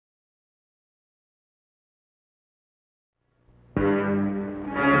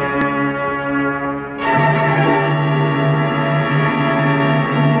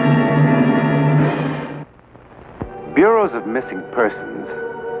missing persons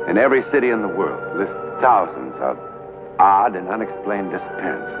in every city in the world list thousands of odd and unexplained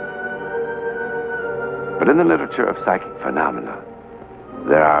disappearances. But in the literature of psychic phenomena,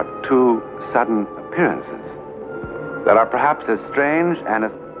 there are two sudden appearances that are perhaps as strange and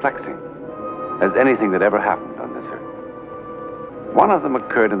as perplexing as anything that ever happened on this earth. One of them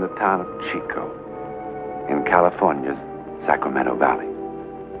occurred in the town of Chico, in California's Sacramento Valley.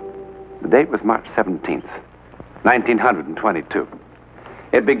 The date was March 17th, 1922.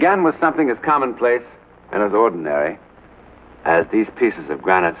 It began with something as commonplace and as ordinary as these pieces of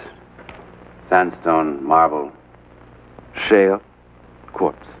granite, sandstone, marble, shale,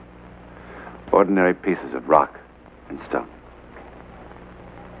 quartz. Ordinary pieces of rock and stone.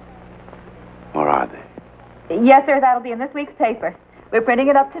 Or are they? Yes, sir, that'll be in this week's paper. We're printing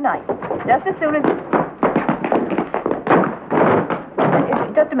it up tonight. Just as soon as...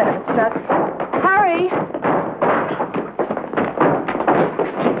 Just a minute, Mr. Stroud. Harry!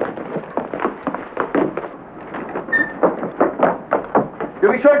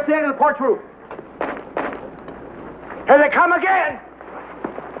 You'll be sure to stand on the porch roof. Here they come again!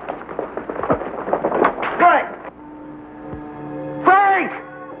 Frank! Frank!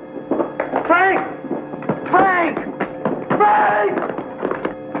 Frank! Frank! Frank!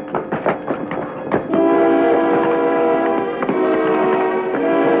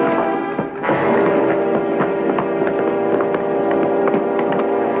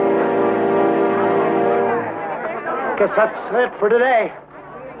 Guess that's it for today.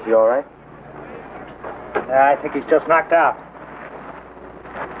 Is he all right? I think he's just knocked out.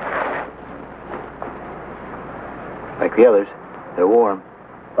 Like the others. They're warm.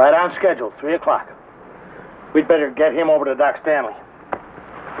 Right on schedule, 3 o'clock. We'd better get him over to Doc Stanley.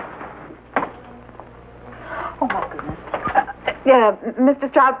 Oh, my goodness. Mr.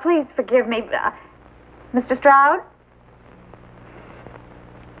 Stroud, please forgive me. Mr. Stroud?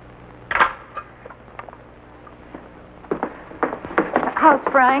 How's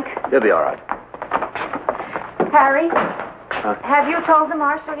Frank? He'll be all right. Harry? Have you told the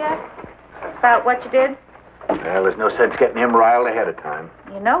marshal yet about what you did? Well, there's no sense getting him riled ahead of time.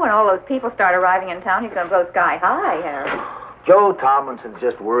 You know, when all those people start arriving in town, he's going to go sky high, Harry. Joe Tomlinson's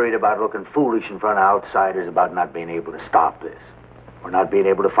just worried about looking foolish in front of outsiders about not being able to stop this. Or not being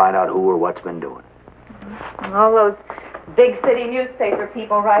able to find out who or what's been doing. And all those big city newspaper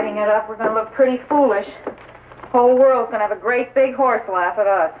people writing it up, we're going to look pretty foolish. The whole world's going to have a great big horse laugh at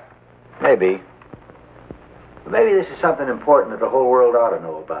us. Maybe. But maybe this is something important that the whole world ought to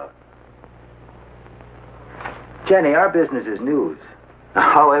know about. Jenny, our business is news.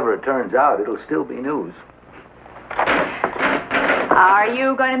 However it turns out, it'll still be news. Are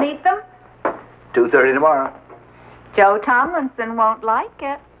you going to meet them? 2:30 tomorrow. Joe Tomlinson won't like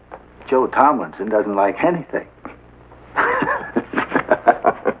it. Joe Tomlinson doesn't like anything.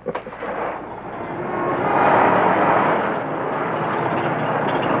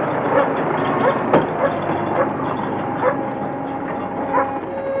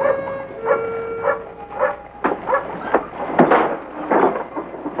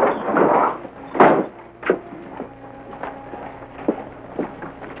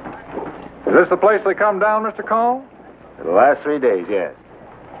 Is this the place they come down, Mr. Cole? For the last 3 days, yes.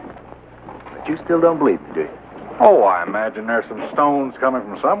 But you still don't believe me, do you? Oh, I imagine there's some stones coming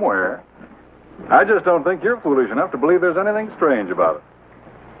from somewhere. I just don't think you're foolish enough to believe there's anything strange about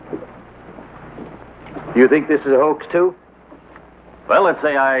it. You think this is a hoax, too? Well, let's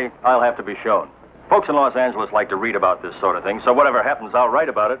say I'll have to be shown. Folks in Los Angeles like to read about this sort of thing, so whatever happens, I'll write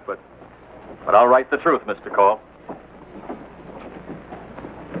about it, but I'll write the truth, Mr. Cole.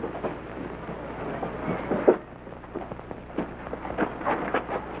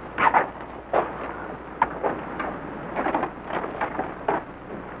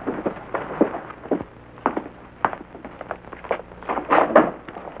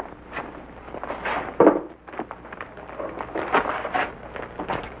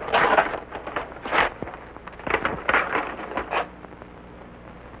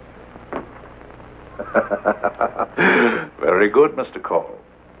 Very good, Mr. Cole.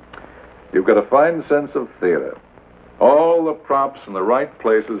 You've got a fine sense of theater. All the props in the right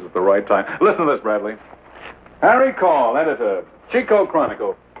places at the right time. Listen to this, Bradley. Harry Call, editor, Chico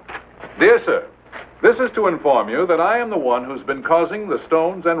Chronicle. Dear sir, this is to inform you that I am the one who's been causing the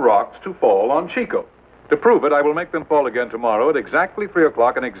stones and rocks to fall on Chico. To prove it, I will make them fall again tomorrow at exactly 3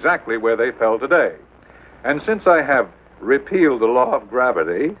 o'clock and exactly where they fell today. And since I have repealed the law of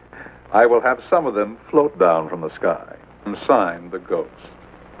gravity, I will have some of them float down from the sky and sign the ghost.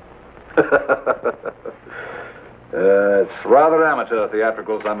 It's rather amateur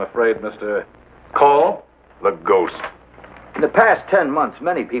theatricals, I'm afraid, Mr. Call, the ghost. In the past 10 months,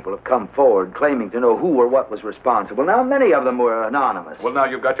 many people have come forward claiming to know who or what was responsible. Now, many of them were anonymous. Well, now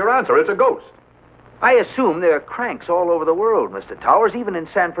you've got your answer. It's a ghost. I assume there are cranks all over the world, Mr. Towers, even in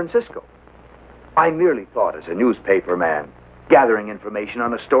San Francisco. I merely thought, as a newspaper man, gathering information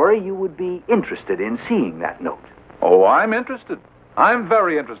on a story, you would be interested in seeing that note. Oh, I'm interested. I'm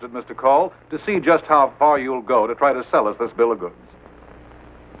very interested, Mr. Call, to see just how far you'll go to try to sell us this bill of goods.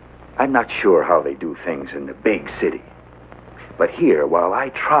 I'm not sure how they do things in the big city. But here, while I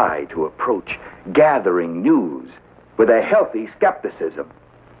try to approach gathering news with a healthy skepticism,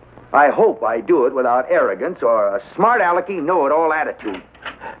 I hope I do it without arrogance or a smart alecky know-it-all attitude.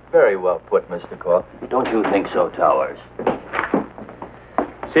 Very well put, Mr. Call. Don't you think so, Towers?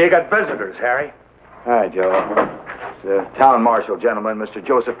 See, you got visitors, Harry. Hi, Joe. It's the town marshal, gentlemen, Mr.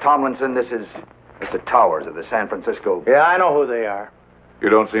 Joseph Tomlinson. This is Mr. Towers of the San Francisco... Yeah, I know who they are. You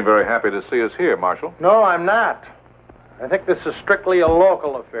don't seem very happy to see us here, Marshal. No, I'm not. I think this is strictly a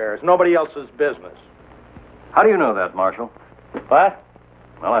local affair. It's nobody else's business. How do you know that, Marshal? What?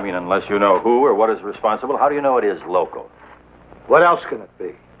 Well, I mean, unless you know who or what is responsible, how do you know it is local? What else can it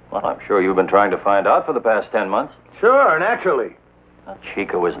be? Well, I'm sure you've been trying to find out for the past 10 months. Sure, naturally. Now,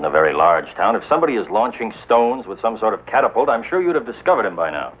 Chico isn't a very large town. If somebody is launching stones with some sort of catapult, I'm sure you'd have discovered him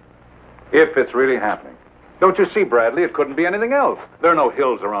by now. If it's really happening. Don't you see, Bradley? It couldn't be anything else. There are no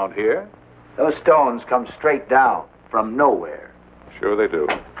hills around here. Those stones come straight down from nowhere. Sure they do.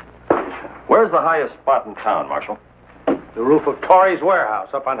 Where's the highest spot in town, Marshal? The roof of Torrey's warehouse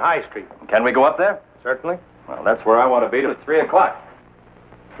up on High Street. Can we go up there? Certainly. Well, that's where I want to be at 3 o'clock.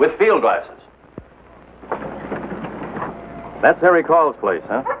 With field glasses. That's Harry Call's place,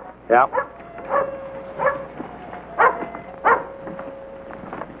 huh? Yeah.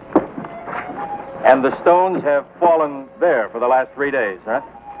 And the stones have fallen there for the last 3 days, huh?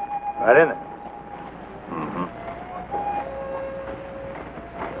 Right in it. Mm-hmm.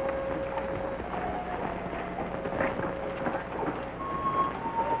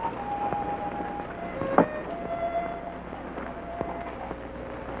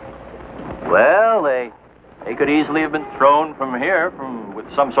 Well, they could easily have been thrown from here with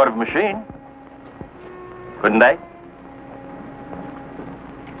some sort of machine. Couldn't they?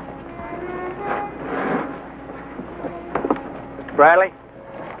 Bradley,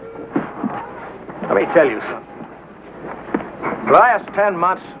 let me tell you something. The last 10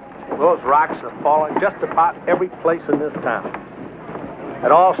 months, those rocks have fallen just about every place in this town.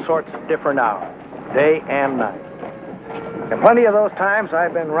 At all sorts of different hours, day and night. And plenty of those times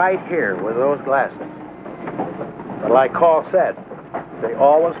I've been right here with those glasses. But like Call said, they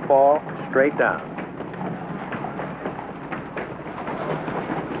always fall straight down.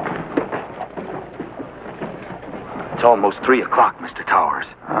 It's almost 3 o'clock, Mr. Towers.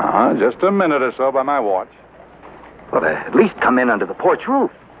 Just a minute or so by my watch. Well, at least come in under the porch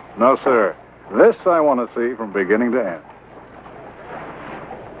roof. No, sir. This I want to see from beginning to end.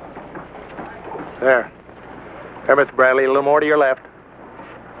 There. There, Mr. Bradley, a little more to your left.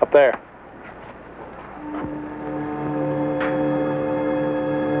 Up there.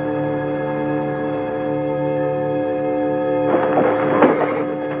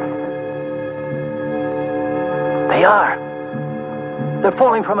 They are. They're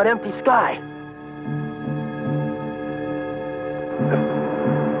falling from an empty sky.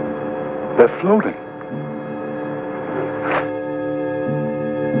 They're floating.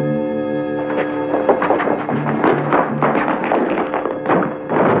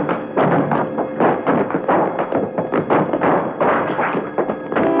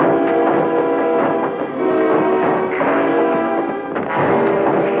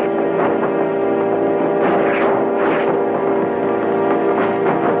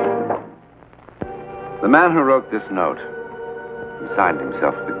 The man who wrote this note and signed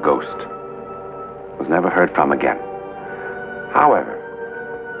himself the Ghost was never heard from again. However,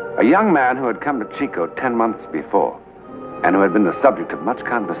 a young man who had come to Chico 10 months before and who had been the subject of much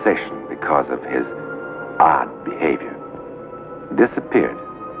conversation because of his odd behavior disappeared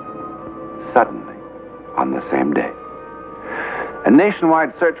suddenly on the same day. A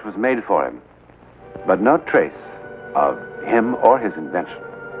nationwide search was made for him, but no trace of him or his invention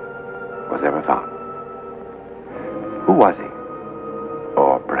was ever found. Who was he?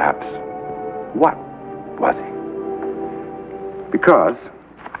 Or perhaps, what was he? Because,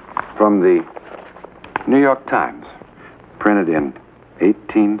 from the New York Times, printed in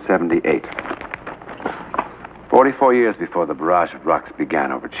 1878, 44 years before the barrage of rocks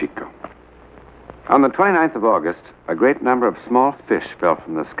began over Chico. On the 29th of August, a great number of small fish fell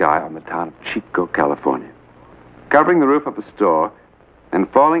from the sky on the town of Chico, California, covering the roof of a store and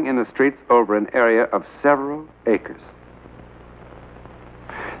falling in the streets over an area of several acres.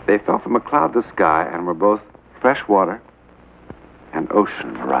 They fell from a cloudless sky and were both freshwater and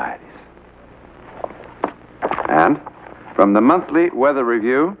ocean varieties. And from the Monthly Weather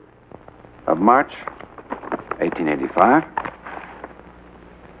Review of March 1885,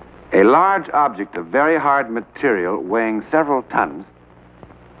 a large object of very hard material weighing several tons,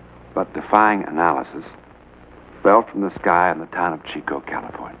 but defying analysis, fell from the sky in the town of Chico,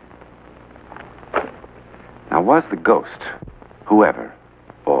 California. Now, was the ghost, whoever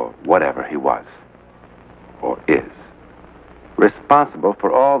or whatever he was, or is, responsible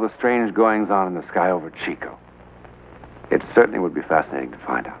for all the strange goings-on in the sky over Chico? It certainly would be fascinating to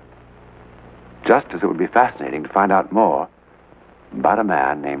find out. Just as it would be fascinating to find out more about a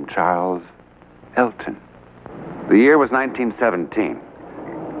man named Charles Elton. The year was 1917.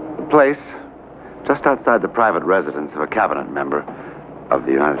 The place, just outside the private residence of a cabinet member of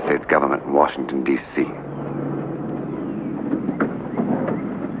the United States government in Washington, D.C.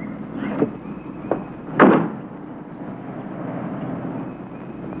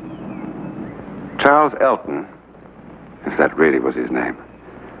 Charles Elton, if that really was his name,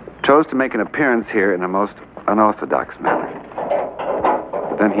 chose to make an appearance here in a most unorthodox manner.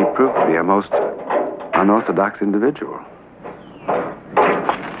 But then he proved to be a most unorthodox individual.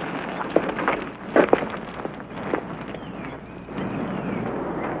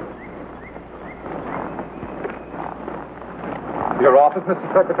 Your office,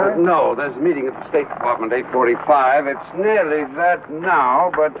 Mr. Secretary? No, there's a meeting at the State Department, 8:45. It's nearly that now,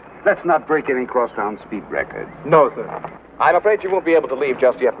 but let's not break any crosstown speed records. No, sir. I'm afraid you won't be able to leave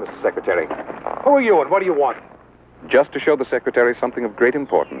just yet, Mr. Secretary. Who are you and what do you want? Just to show the Secretary something of great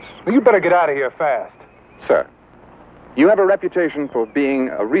importance. Well, you better get out of here fast. Sir, you have a reputation for being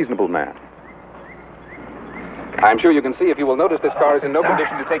a reasonable man. I'm sure you can see if you will notice this car is in no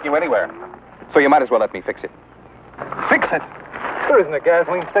condition to take you anywhere. So you might as well let me fix it. Fix it? There isn't a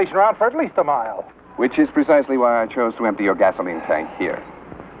gasoline station around for at least a mile. Which is precisely why I chose to empty your gasoline tank here.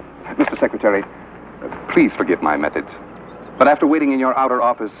 Mr. Secretary, please forgive my methods. But after waiting in your outer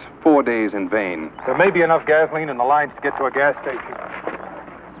office 4 days in vain... There may be enough gasoline in the lines to get to a gas station.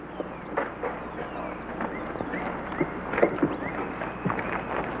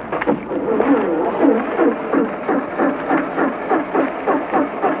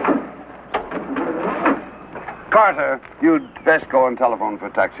 Carter, you'd best go and telephone for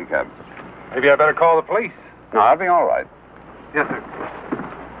a taxi cab. Maybe I better call the police. No, I'll be all right. Yes, sir.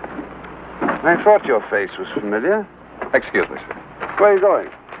 I thought your face was familiar. Excuse me, sir. Where are you going?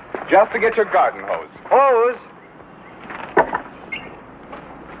 Just to get your garden hose. Hose?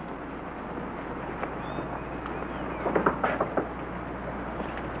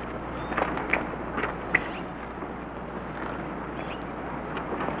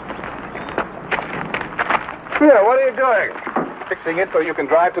 Here, what are you doing? Fixing it so you can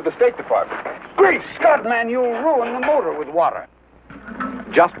drive to the State Department. Great Scott, man, you'll ruin the motor with water.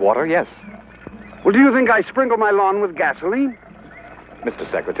 Just water, yes. Well, do you think I sprinkle my lawn with gasoline? Mr.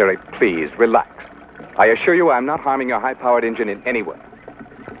 Secretary, please, relax. I assure you I'm not harming your high-powered engine in any way.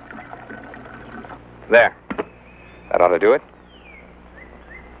 There. That ought to do it.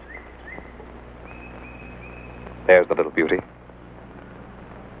 There's the little beauty.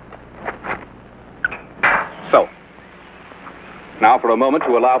 So, now for a moment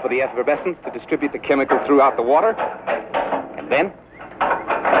to allow for the effervescence to distribute the chemical throughout the water. And then,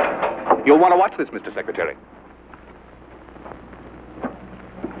 you'll want to watch this, Mr. Secretary.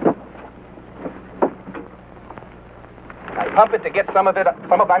 I pump it to get some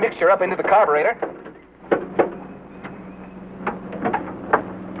of my mixture up into the carburetor.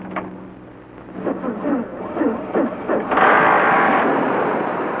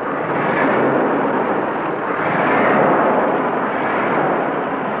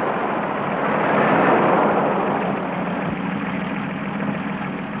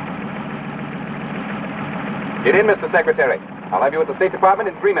 Get in, Mr. Secretary. I'll have you at the State Department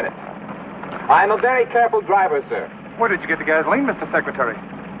in 3 minutes. I'm a very careful driver, sir. Where did you get the gasoline, Mr. Secretary?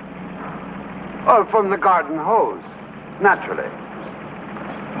 Oh, from the garden hose. Naturally.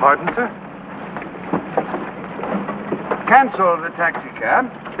 Pardon, sir? Cancel the taxi cab.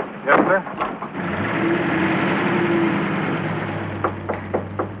 Yes, sir.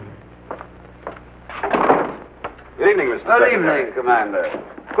 Good evening, Mr. Good evening, Commander.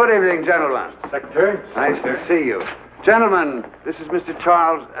 Good evening, gentlemen. Secretary? Nice to see you. Gentlemen, this is Mr.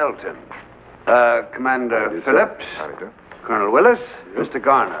 Charles Elton. Commander Phillips, Colonel Willis, Mr.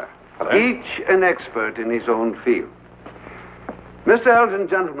 Garner. Each an expert in his own field. Mr. Elton,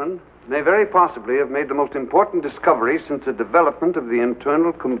 gentlemen, may very possibly have made the most important discovery since the development of the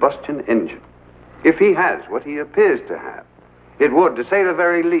internal combustion engine. If he has what he appears to have, It would, to say the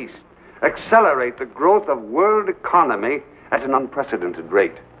very least, accelerate the growth of world economy at an unprecedented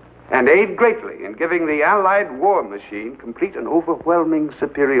rate, and aid greatly in giving the Allied war machine complete and overwhelming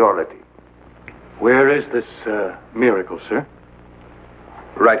superiority. Where is this miracle, sir?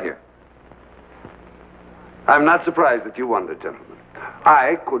 Right here. I'm not surprised that you wonder, gentlemen.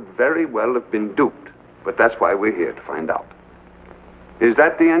 I could very well have been duped, but that's why we're here, to find out. Is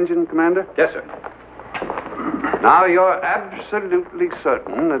that the engine, Commander? Yes, sir. Now, you're absolutely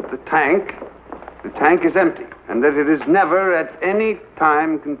certain that the tank is empty, and that it has never at any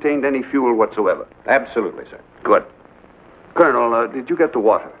time contained any fuel whatsoever. Absolutely, sir. Good. Colonel, did you get the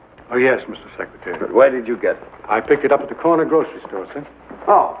water? Oh, yes, Mr. Secretary. Good. Where did you get it? I picked it up at the corner grocery store, sir.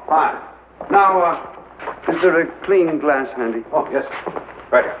 Oh, fine. Now, is there a clean glass handy? Oh, yes, sir.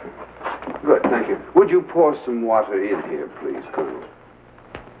 Right here. Good, thank you. Would you pour some water in here, please, Colonel?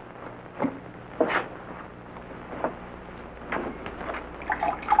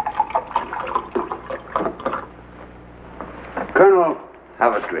 Colonel,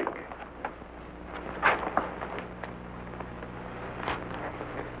 have a drink.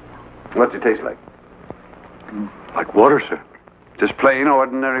 What's it taste like? Like water, sir. Just plain,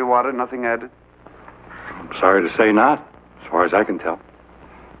 ordinary water, nothing added? I'm sorry to say not, as far as I can tell.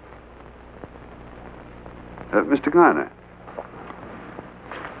 Mr. Garner.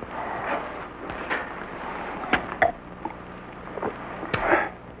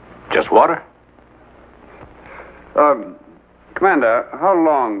 Just water? Commander, how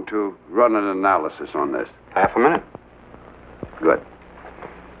long to run an analysis on this? Half a minute. Good.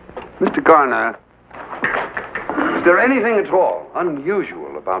 Mr. Garner, is there anything at all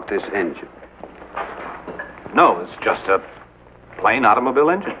unusual about this engine? No, it's just a plain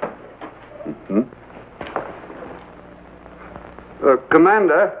automobile engine. Mm-hmm.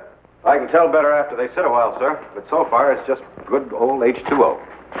 Commander? I can tell better after they sit a while, sir. But so far, it's just good old H2O.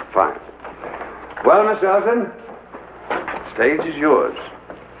 Fine. Well, Miss Alvin, stage is yours.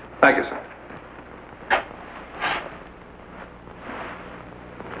 Thank you, sir.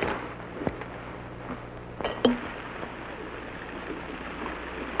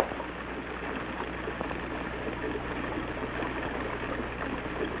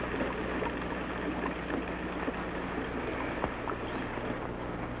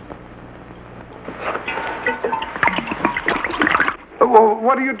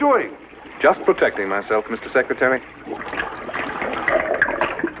 What are you doing? Just protecting myself, Mr. Secretary.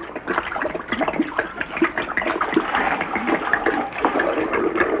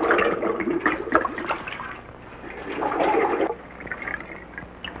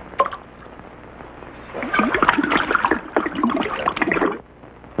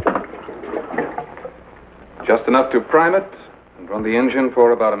 Just enough to prime it and run the engine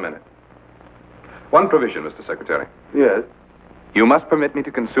for about a minute. One provision, Mr. Secretary. Yes? You must permit me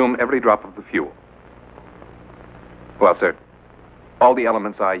to consume every drop of the fuel. Well, sir, all the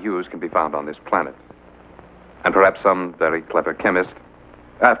elements I use can be found on this planet. And perhaps some very clever chemist,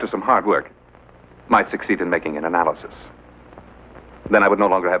 after some hard work, might succeed in making an analysis. Then I would no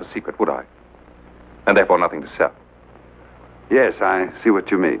longer have a secret, would I? And therefore nothing to sell. Yes, I see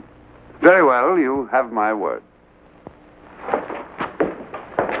what you mean. Very well, you have my word.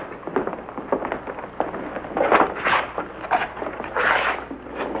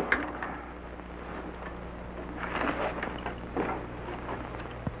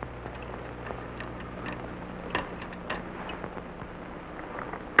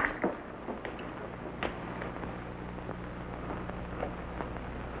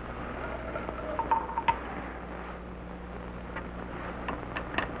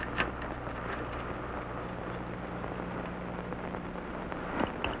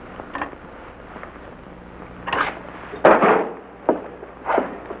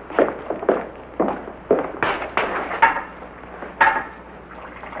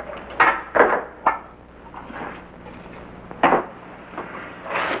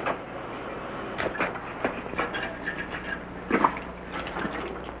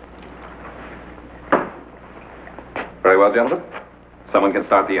 Very well, gentlemen. Someone can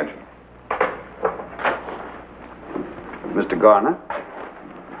start the engine. Mr. Garner?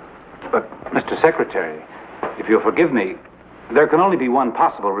 But, Mr. Secretary, if you'll forgive me, there can only be one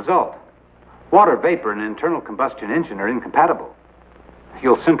possible result. Water vapor and an internal combustion engine are incompatible.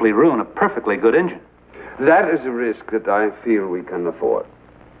 You'll simply ruin a perfectly good engine. That is a risk that I feel we can afford.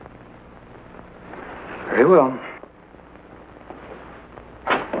 Very well.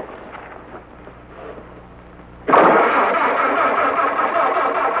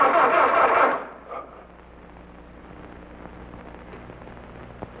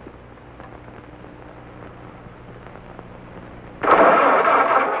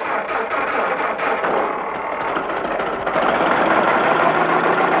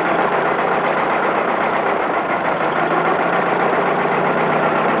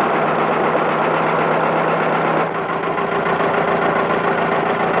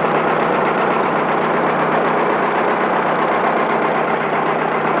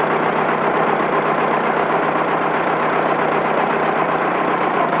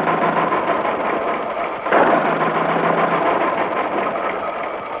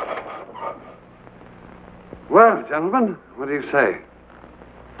 Well, gentlemen, what do you say?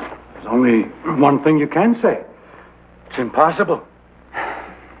 There's only one thing you can say. It's impossible.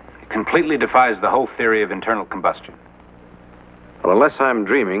 It completely defies the whole theory of internal combustion. Well, unless I'm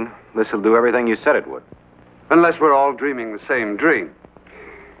dreaming, this will do everything you said it would. Unless we're all dreaming the same dream.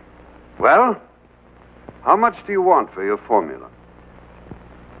 Well, how much do you want for your formula?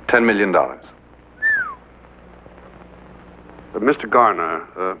 $10 million. But Mr.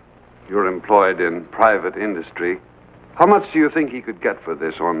 Garner, you're employed in private industry. How much do you think he could get for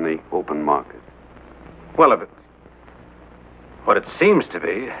this on the open market? Well, if it's what it seems to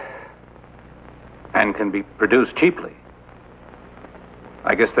be, and can be produced cheaply,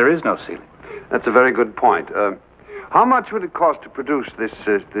 I guess there is no ceiling. That's a very good point. How much would it cost to produce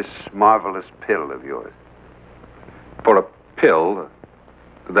this marvelous pill of yours? For a pill,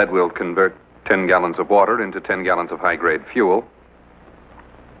 that will convert 10 gallons of water into 10 gallons of high-grade fuel,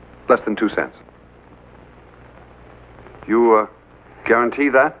 less than 2 cents. You guarantee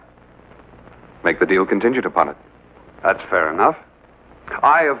that? Make the deal contingent upon it. That's fair enough.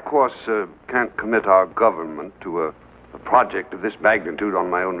 I, of course, can't commit our government to a project of this magnitude on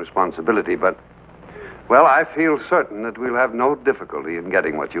my own responsibility, but, well, I feel certain that we'll have no difficulty in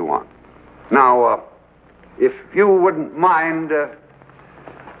getting what you want. Now, if you wouldn't mind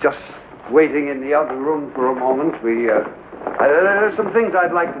just waiting in the other room for a moment, there's some things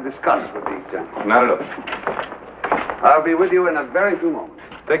I'd like to discuss with these gentlemen. Not at all. I'll be with you in a very few moments.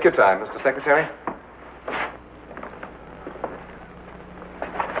 Take your time, Mr. Secretary.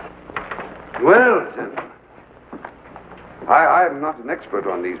 Well, gentlemen, I'm not an expert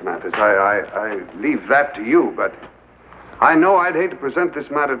on these matters. I leave that to you, but I know I'd hate to present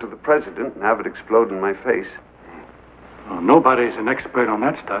this matter to the president and have it explode in my face. Well, nobody's an expert on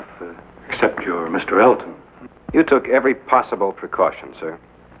that stuff, except your Mr. Elton. You took every possible precaution, sir.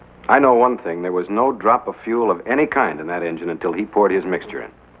 I know one thing. There was no drop of fuel of any kind in that engine until he poured his mixture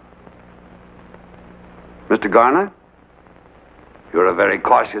in. Mr. Garner? You're a very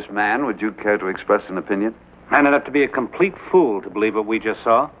cautious man. Would you care to express an opinion? Man enough to be a complete fool to believe what we just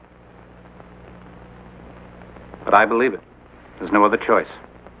saw. But I believe it. There's no other choice.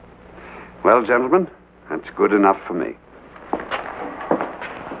 Well, gentlemen, that's good enough for me.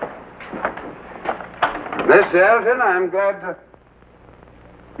 Mr. Elton, I'm glad to...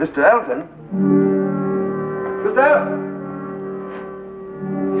 Mr. Elton? Mr. Elton?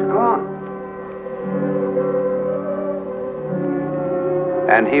 He's gone.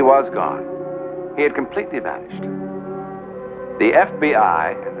 And he was gone. He had completely vanished. The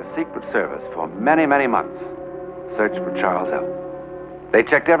FBI and the Secret Service for many, many months searched for Charles Elton. They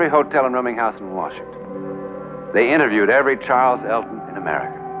checked every hotel and rooming house in Washington. They interviewed every Charles Elton in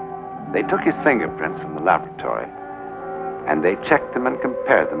America. They took his fingerprints from the laboratory, and they checked them and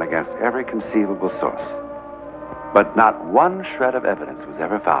compared them against every conceivable source. But not one shred of evidence was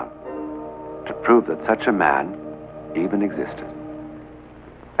ever found to prove that such a man even existed.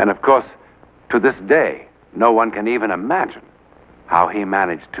 And of course, to this day, no one can even imagine how he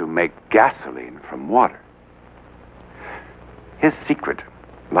managed to make gasoline from water. His secret,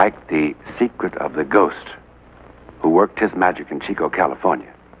 like the secret of the ghost who worked his magic in Chico,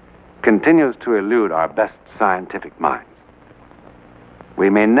 California, continues to elude our best scientific minds. We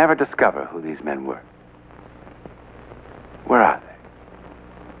may never discover who these men were.